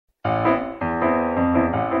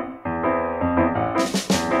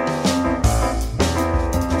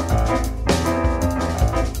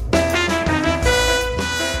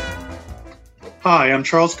Hi, I'm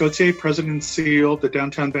Charles Gauthier, President and CEO of the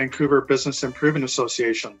Downtown Vancouver Business Improvement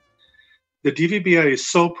Association. The DVBA is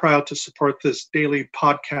so proud to support this daily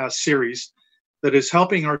podcast series that is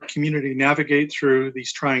helping our community navigate through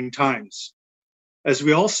these trying times. As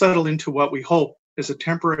we all settle into what we hope is a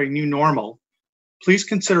temporary new normal, please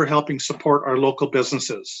consider helping support our local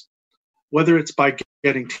businesses, whether it's by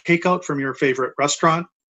getting takeout from your favorite restaurant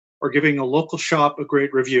or giving a local shop a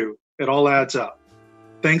great review. It all adds up.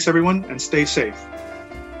 Thanks, everyone, and stay safe.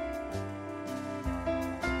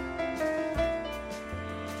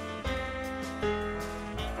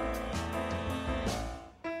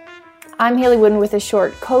 I'm Hayley Wooden with a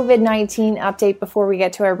short COVID-19 update before we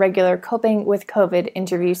get to our regular Coping with COVID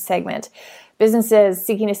interview segment. Businesses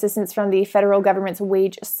seeking assistance from the federal government's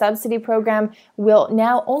wage subsidy program will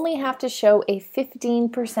now only have to show a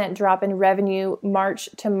 15% drop in revenue March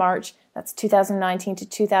to March, that's 2019 to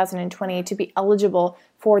 2020, to be eligible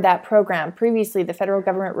for that program. Previously, the federal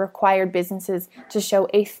government required businesses to show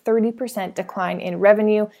a 30% decline in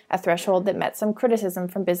revenue, a threshold that met some criticism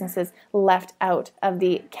from businesses left out of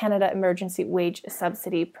the Canada Emergency Wage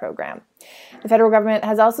Subsidy Program. The federal government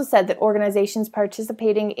has also said that organizations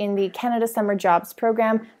participating in the Canada Summer Jobs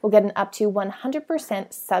Program will get an up to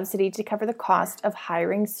 100% subsidy to cover the cost of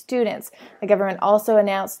hiring students. The government also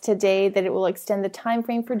announced today that it will extend the time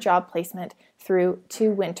frame for job placement through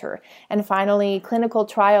to winter. And finally, clinical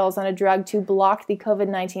trials on a drug to block the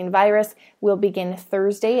COVID-19 virus will begin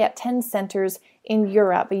Thursday at 10 centers in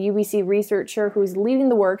Europe. A UBC researcher who's leading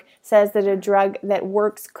the work says that a drug that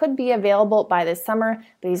works could be available by this summer,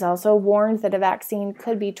 but he's also warned that a vaccine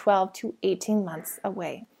could be 12 to 18 months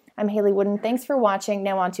away. I'm Hayley Wooden. Thanks for watching.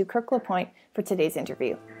 Now on to Kirk LaPointe for today's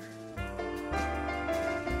interview.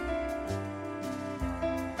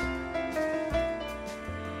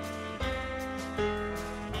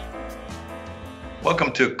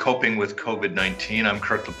 Welcome to Coping with COVID-19. I'm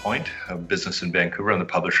Kirk LaPointe, a business in Vancouver. I'm the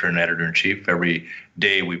publisher and editor-in-chief. Every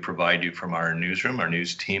day we provide you from our newsroom, our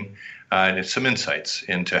news team, and some insights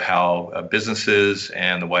into how businesses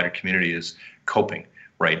and the wider community is coping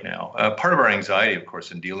right now. Part of our anxiety, of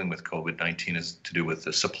course, in dealing with COVID-19 is to do with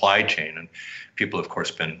the supply chain. And people, of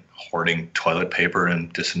course, been hoarding toilet paper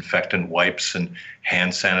and disinfectant wipes and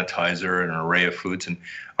hand sanitizer and an array of foods. And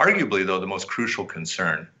arguably, though, the most crucial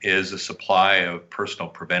concern is the supply of personal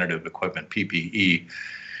preventative equipment, PPE,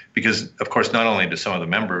 because, of course, not only do some of the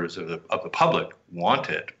members of the public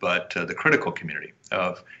want it, but the critical community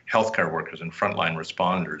of healthcare workers and frontline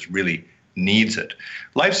responders really needs it.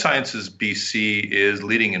 Life Sciences BC is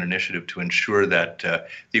leading an initiative to ensure that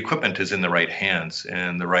the equipment is in the right hands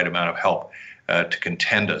and the right amount of help to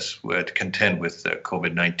contend with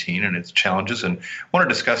COVID-19 and its challenges. And I want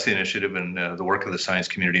to discuss the initiative and the work of the science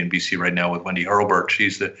community in BC right now with Wendy Hurlbert.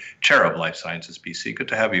 She's the chair of Life Sciences BC. Good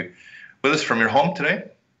to have you with us from your home today.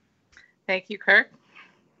 Thank you, Kirk.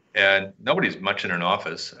 And nobody's much in an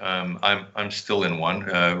office. I'm still in one,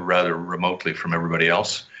 rather remotely from everybody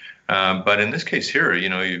else. But in this case here,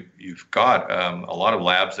 you've got a lot of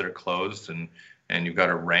labs that are closed, and you've got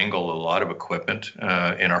to wrangle a lot of equipment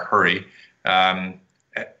in a hurry.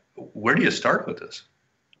 Where do you start with this?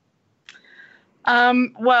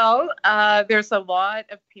 There's a lot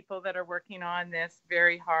of people that are working on this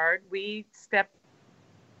very hard. We stepped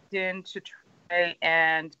in to try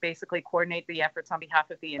and basically coordinate the efforts on behalf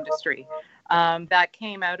of the industry. That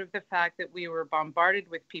came out of the fact that we were bombarded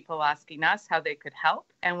with people asking us how they could help.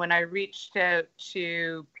 And when I reached out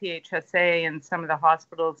to PHSA and some of the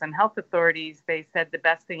hospitals and health authorities, they said the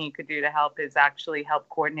best thing you could do to help is actually help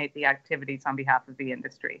coordinate the activities on behalf of the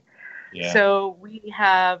industry. Yeah. So we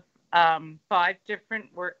have 5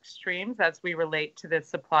 different work streams as we relate to the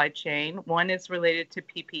supply chain. One is related to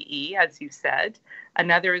PPE, as you said.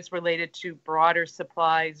 Another is related to broader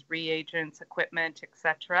supplies, reagents, equipment,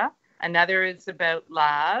 etc. Another is about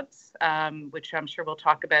labs, which I'm sure we'll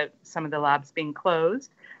talk about some of the labs being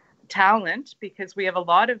closed. Talent, because we have a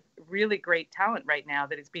lot of really great talent right now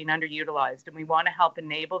that is being underutilized, and we want to help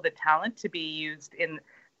enable the talent to be used in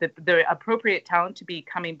the appropriate talent to be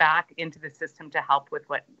coming back into the system to help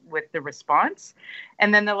with the response.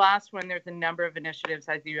 And then the last one, there's a number of initiatives,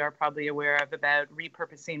 as you are probably aware of, about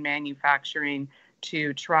repurposing manufacturing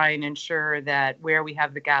to try and ensure that where we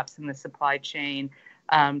have the gaps in the supply chain,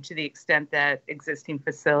 to the extent that existing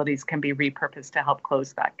facilities can be repurposed to help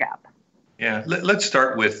close that gap. Yeah, let's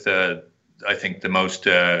start with I think the most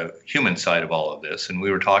human side of all of this, and we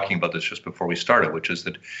were talking about this just before we started, which is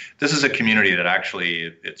that this is a community that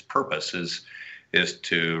actually its purpose is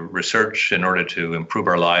to research in order to improve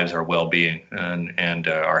our lives, our well-being, and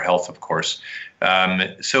our health, of course.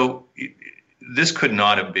 So this could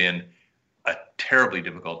not have been a terribly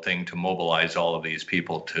difficult thing to mobilize all of these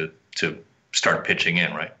people to start pitching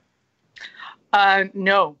in, right?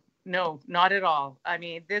 No, not at all. I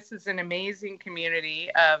mean, this is an amazing community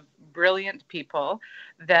of brilliant people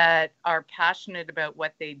that are passionate about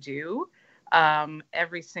what they do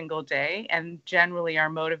every single day, and generally are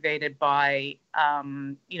motivated by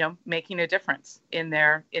making a difference in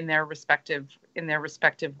their respective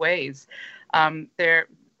ways.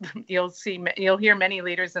 You'll hear many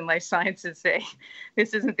leaders in life sciences say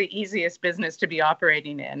this isn't the easiest business to be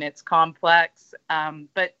operating in. It's complex,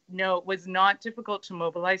 but no, it was not difficult to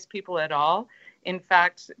mobilize people at all. In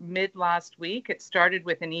fact, mid last week, it started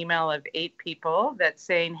with an email of 8 people that's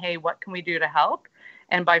saying, hey, what can we do to help?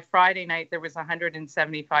 And by Friday night, there was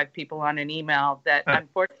 175 people on an email that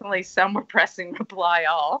unfortunately some were pressing reply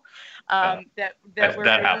all that were that really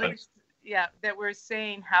happens. Yeah, that we're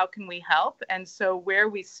saying, how can we help? And so where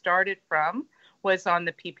we started from was on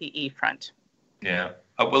the PPE front. Yeah.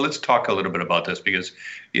 Well, let's talk a little bit about this, because,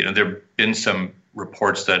 there have been some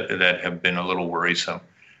reports that have been a little worrisome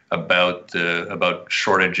about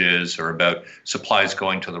shortages, or about supplies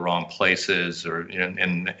going to the wrong places, or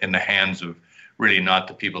in the hands of really not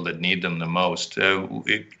the people that need them the most. Help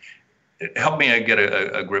me get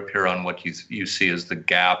a grip here on what you see as the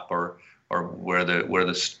gap, or where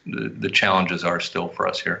the challenges are still for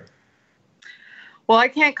us here. Well, I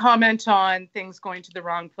can't comment on things going to the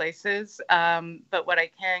wrong places, but what I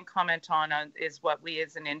can comment on is what we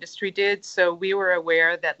as an industry did. So we were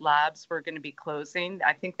aware that labs were going to be closing.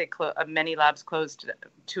 I think many labs closed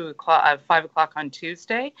 5 o'clock on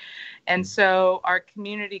Tuesday. And so our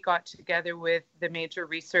community got together with the major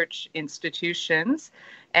research institutions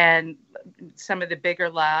and some of the bigger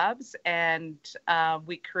labs, and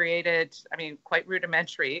we created, quite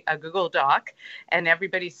rudimentary, a Google Doc, and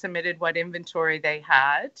everybody submitted what inventory they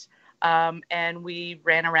had, and we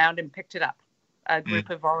ran around and picked it up, a group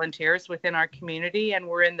of volunteers within our community, and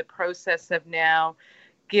we're in the process of now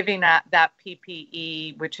giving that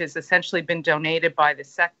PPE, which has essentially been donated by the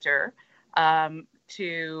sector,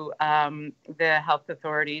 to the health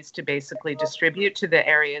authorities to basically distribute to the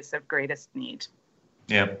areas of greatest need.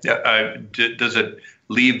 Yeah. Does it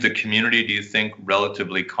leave the community, do you think,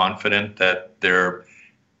 relatively confident that there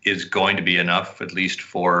is going to be enough, at least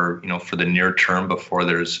for the near term, before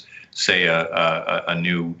there's, say, a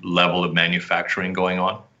new level of manufacturing going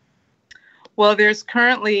on? Well, there's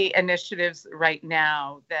currently initiatives right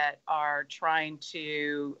now that are trying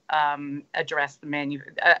to address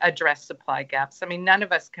supply gaps. None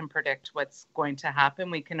of us can predict what's going to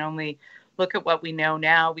happen. We can only look at what we know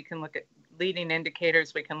now. We can look at leading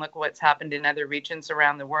indicators. We can look at what's happened in other regions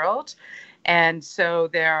around the world. And so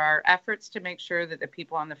there are efforts to make sure that the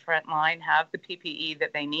people on the front line have the PPE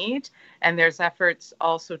that they need. And there's efforts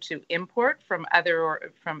also to import from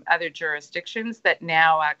other jurisdictions that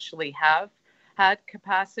now actually have had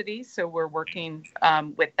capacity. So we're working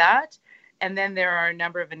with that. And then there are a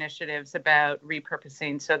number of initiatives about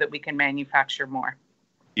repurposing so that we can manufacture more.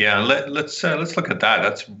 Yeah, let's look at that.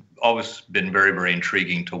 That's always been very, very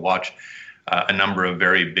intriguing to watch. A number of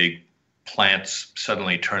very big plants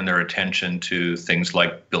suddenly turn their attention to things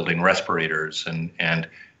like building respirators and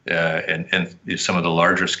some of the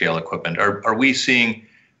larger scale equipment. Are we seeing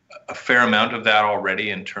a fair amount of that already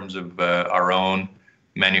in terms of our own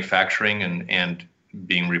manufacturing and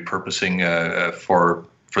being repurposing for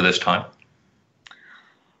this time?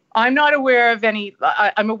 I'm not aware of any.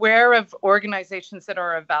 I'm aware of organizations that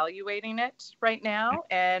are evaluating it right now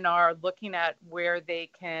and are looking at where they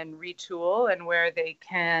can retool and where they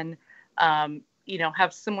can,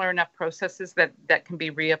 have similar enough processes that can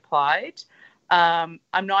be reapplied. I'm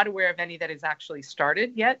not aware of any that has actually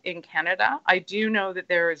started yet in Canada. I do know that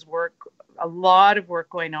there is a lot of work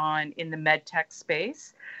going on in the medtech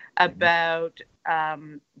space about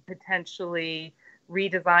potentially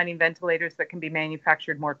redesigning ventilators that can be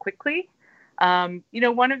manufactured more quickly.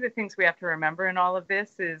 One of the things we have to remember in all of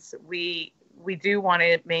this is we do want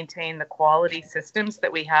to maintain the quality systems that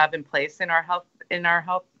we have in place in our health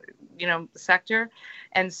sector,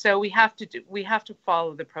 and so we have to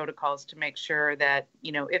follow the protocols to make sure that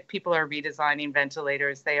if people are redesigning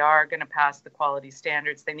ventilators, they are going to pass the quality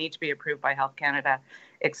standards. They need to be approved by Health Canada,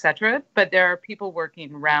 etc. But there are people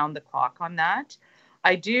working round the clock on that.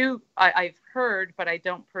 I've heard, but I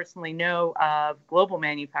don't personally know of global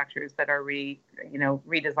manufacturers that are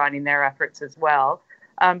redesigning their efforts as well,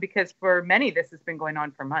 because for many, this has been going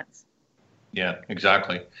on for months. Yeah,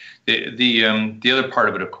 exactly. The other part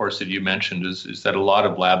of it, of course, that you mentioned is that a lot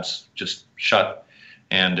of labs just shut,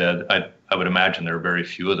 and I would imagine there are very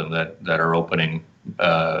few of them that are opening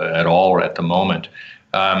at all at the moment.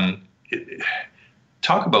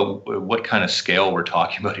 talk about what kind of scale we're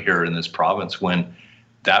talking about here in this province when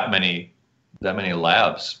that many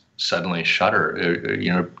labs suddenly shutter.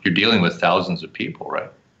 You're dealing with thousands of people,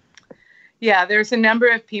 right? Yeah, there's a number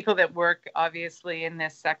of people that work obviously in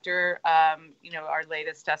this sector. Our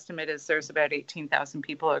latest estimate is there's about 18,000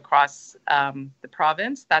 people across the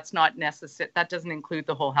province. That's not necessary. That doesn't include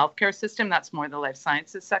the whole healthcare system. That's more the life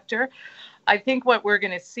sciences sector. I think what we're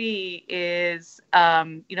going to see is,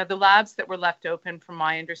 the labs that were left open, from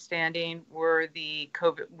my understanding, were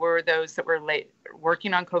those that were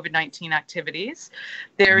working on COVID-19 activities.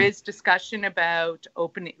 There is discussion about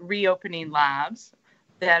reopening labs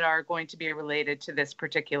that are going to be related to this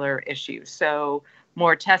particular issue. So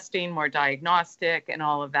more testing, more diagnostic, and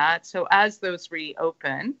all of that. So as those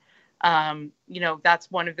reopen,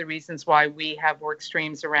 that's one of the reasons why we have work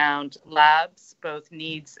streams around labs, both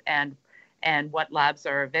needs and what labs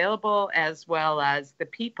are available, as well as the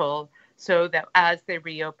people, so that as they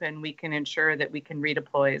reopen, we can ensure that we can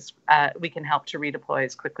we can help to redeploy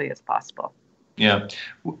as quickly as possible. Yeah,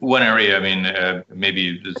 one area,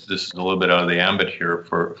 maybe this is a little bit out of the ambit here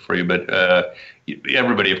for you, but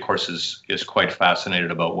everybody, of course, is quite fascinated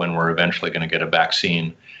about when we're eventually going to get a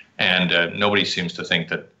vaccine. And nobody seems to think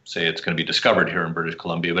that, say, it's going to be discovered here in British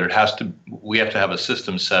Columbia, but we have to have a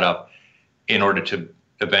system set up in order to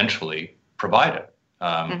eventually provide it.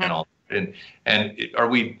 And are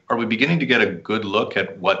we beginning to get a good look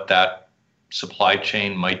at what that supply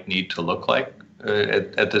chain might need to look like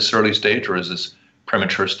at this early stage, or is this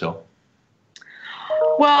premature still?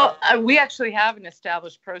 Well, we actually have an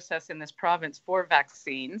established process in this province for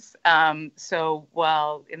vaccines. So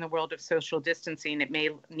while in the world of social distancing, it may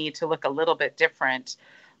need to look a little bit different,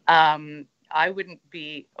 I wouldn't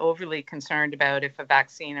be overly concerned about if a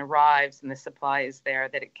vaccine arrives and the supply is there,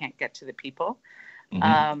 that it can't get to the people.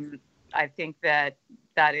 I think that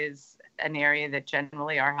is an area that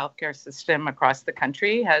generally our healthcare system across the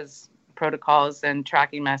country has protocols and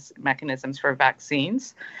tracking mechanisms for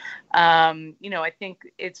vaccines. I think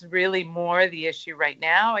it's really more the issue right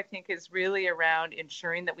now, I think, is really around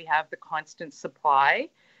ensuring that we have the constant supply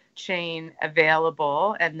chain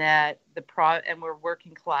available, and that and we're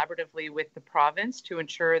working collaboratively with the province to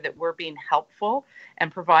ensure that we're being helpful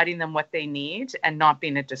and providing them what they need and not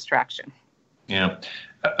being a distraction. Yeah,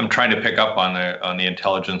 I'm trying to pick up on the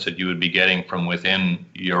intelligence that you would be getting from within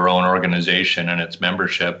your own organization and its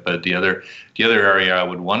membership. But the other area I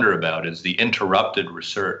would wonder about is the interrupted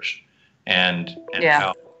research, and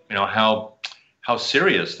how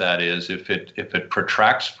serious that is if it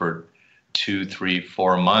protracts for 2, 3,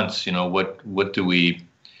 4 months. What do we,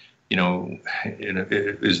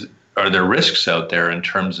 are there risks out there in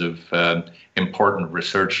terms of important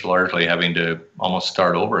research largely having to almost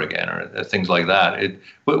start over again, or things like that?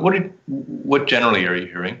 What generally are you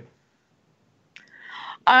hearing?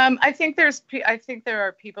 I think there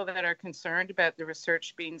are people that are concerned about the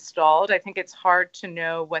research being stalled. I think it's hard to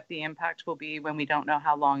know what the impact will be when we don't know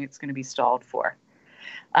how long it's going to be stalled for.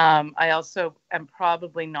 I also am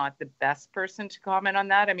probably not the best person to comment on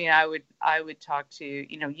that. I would talk to,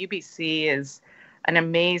 UBC is an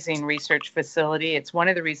amazing research facility. It's one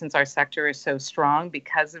of the reasons our sector is so strong,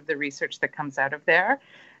 because of the research that comes out of there.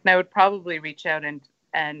 And I would probably reach out and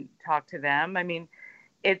talk to them.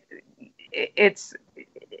 It's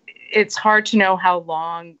hard to know how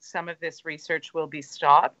long some of this research will be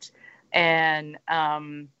stopped. And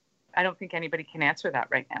I don't think anybody can answer that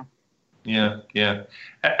right now. Yeah.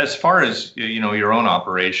 As far as your own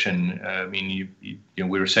operation, we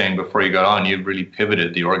were saying before you got on, you really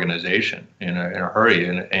pivoted the organization in a hurry,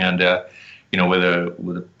 and with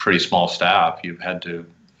a pretty small staff, you've had to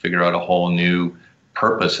figure out a whole new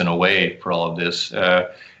purpose in a way for all of this.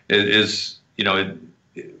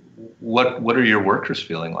 What are your workers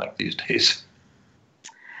feeling like these days?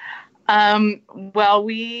 Well,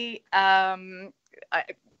 we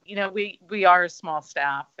are a small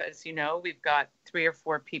staff, as you know. We've got 3 or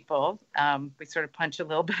 4 people. We sort of punch a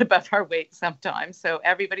little bit above our weight sometimes. So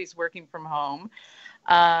everybody's working from home.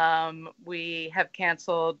 We have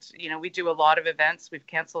canceled, we do a lot of events. We've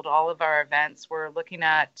canceled all of our events. We're looking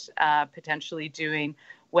at potentially doing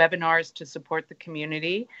webinars to support the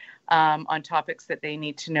community on topics that they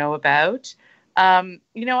need to know about.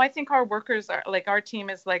 I think our workers are our team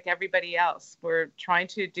is like everybody else. We're trying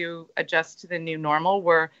to adjust to the new normal.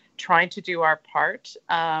 We're trying to do our part.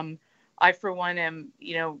 I, for one, am,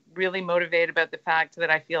 really motivated about the fact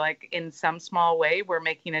that I feel like in some small way, we're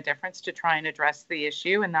making a difference to try and address the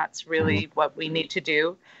issue. And that's really what we need to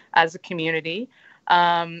do as a community.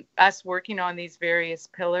 Us working on these various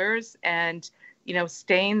pillars and,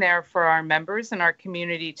 staying there for our members and our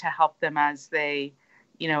community to help them as they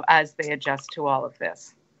as they adjust to all of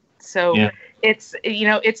this. So it's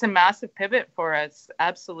a massive pivot for us.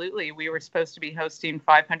 Absolutely. We were supposed to be hosting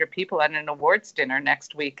 500 people at an awards dinner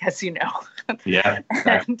next week, as you know. Yeah.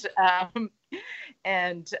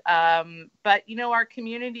 But our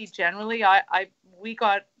community generally,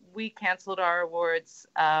 we canceled our awards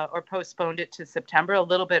or postponed it to September, a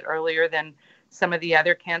little bit earlier than some of the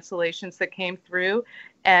other cancellations that came through.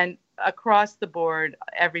 And across the board,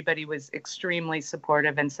 everybody was extremely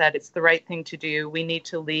supportive and said it's the right thing to do. We need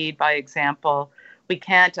to lead by example. We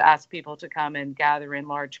can't ask people to come and gather in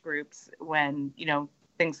large groups when,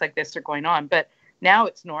 things like this are going on. But now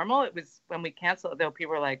it's normal. It was when we canceled, though,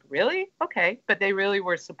 people were like, really? Okay. But they really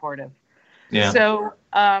were supportive. Yeah. So,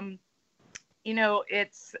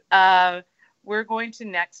 we're going to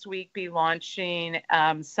next week be launching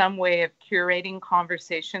some way of curating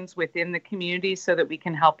conversations within the community so that we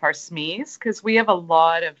can help our SMEs, because we have a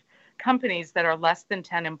lot of companies that are less than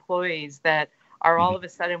 10 employees that are all of a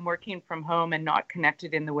sudden working from home and not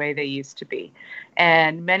connected in the way they used to be.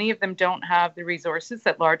 And many of them don't have the resources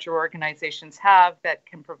that larger organizations have that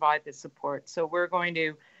can provide the support. So we're going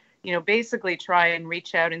to basically try and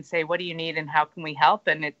reach out and say, what do you need and how can we help?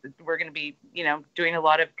 And we're going to be, doing a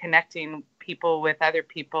lot of connecting people with other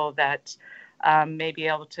people that may be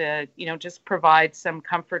able to, just provide some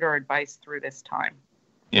comfort or advice through this time.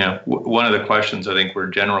 Yeah. One of the questions I think we're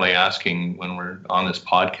generally asking when we're on this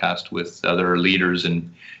podcast with other leaders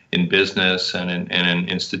in business and in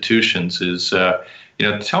institutions is,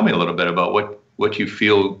 tell me a little bit about what you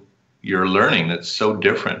feel you're learning that's so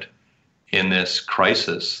different in this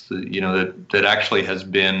crisis, that actually has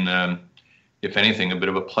been, if anything, a bit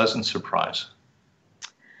of a pleasant surprise.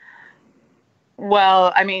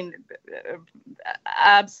 Well, I mean,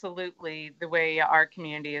 absolutely, the way our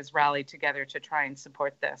community has rallied together to try and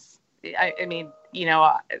support this. I mean,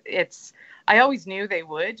 I always knew they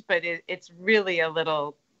would, but it's really a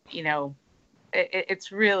little,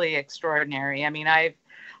 it's really extraordinary. I mean, I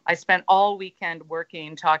spent all weekend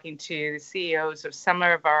talking to the CEOs of some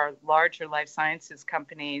of our larger life sciences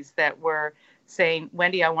companies that were saying,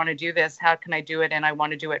 Wendy, I want to do this. How can I do it? And I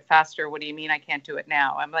want to do it faster. What do you mean I can't do it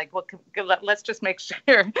now? I'm like, well, let's just make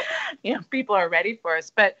sure, people are ready for us.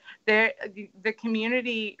 But the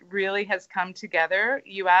community really has come together.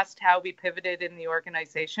 You asked how we pivoted in the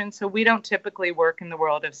organization. So we don't typically work in the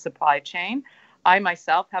world of supply chain. I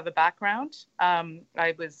myself have a background.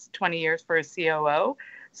 I was 20 years for a COO.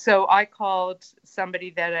 So I called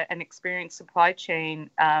somebody an experienced supply chain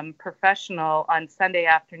professional on Sunday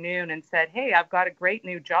afternoon and said, hey, I've got a great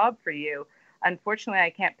new job for you. Unfortunately, I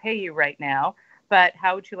can't pay you right now, but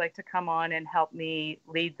how would you like to come on and help me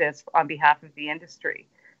lead this on behalf of the industry?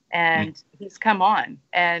 And he's come on.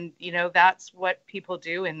 And, that's what people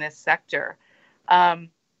do in this sector.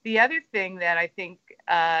 The other thing that I think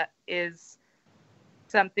is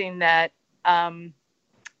something that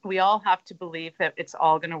we all have to believe that it's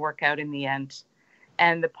all going to work out in the end.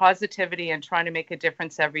 And the positivity and trying to make a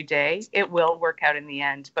difference every day, it will work out in the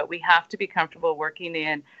end. But we have to be comfortable working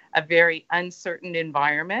in a very uncertain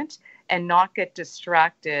environment and not get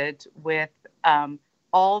distracted with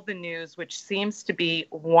all the news, which seems to be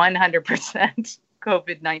 100%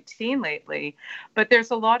 COVID-19 lately. But there's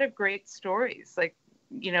a lot of great stories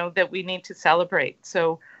that we need to celebrate.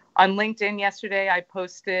 So on LinkedIn yesterday, I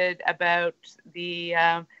posted about the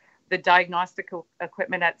diagnostic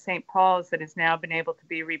equipment at St. Paul's that has now been able to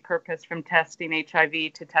be repurposed from testing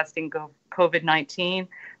HIV to testing COVID-19.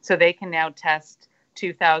 So they can now test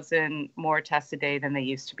 2,000 more tests a day than they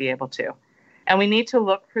used to be able to. And we need to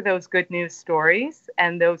look for those good news stories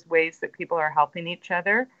and those ways that people are helping each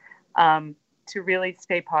other to really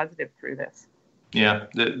stay positive through this. Yeah,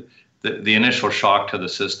 the initial shock to the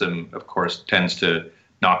system, of course, tends to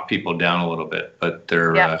knock people down a little bit, but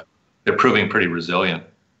they're proving pretty resilient.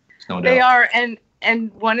 No doubt. They are,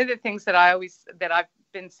 and one of the things that I've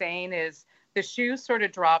been saying is the shoe sort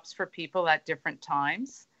of drops for people at different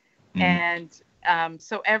times, and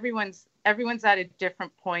so everyone's at a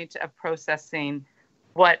different point of processing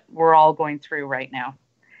what we're all going through right now,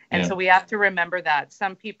 and so we have to remember that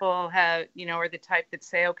some people are the type that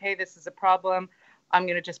say, okay, this is a problem. I'm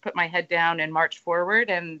going to just put my head down and march forward.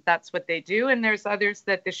 And that's what they do. And there's others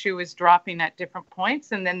that the shoe is dropping at different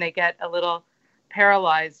points and then they get a little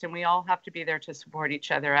paralyzed, and we all have to be there to support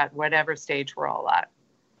each other at whatever stage we're all at.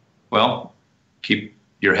 Well, keep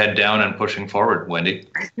your head down and pushing forward, Wendy.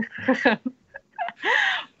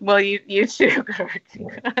 Well, you too, Kirk.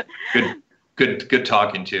 Good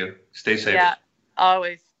talking to you. Stay safe. Yeah,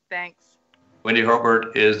 always. Thanks. Wendy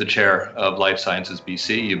Horwath is the chair of Life Sciences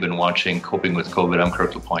BC. You've been watching Coping with COVID. I'm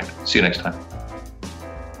Kirk LaPointe. See you next time.